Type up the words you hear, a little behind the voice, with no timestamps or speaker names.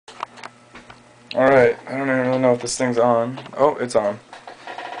Alright, I don't even really know if this thing's on. Oh, it's on.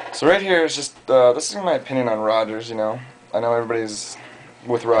 So right here is just, this is my opinion on Rogers, you know. I know everybody's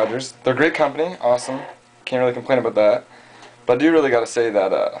with Rogers. They're a great company, awesome. Can't really complain about that. But I do really gotta say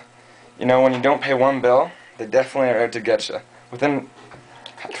that, you know, when you don't pay one bill, they definitely are out to get you. Within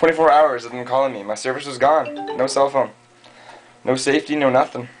 24 hours of them calling me, my service was gone. No cell phone. No safety, no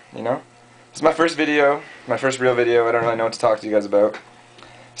nothing, you know. This is my first video, my first real video. I don't really know what to talk to you guys about.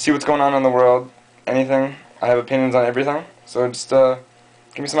 See what's going on in the world, anything. I have opinions on everything, so just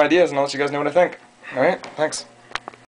give me some ideas and I'll let you guys know what I think. Alright, thanks.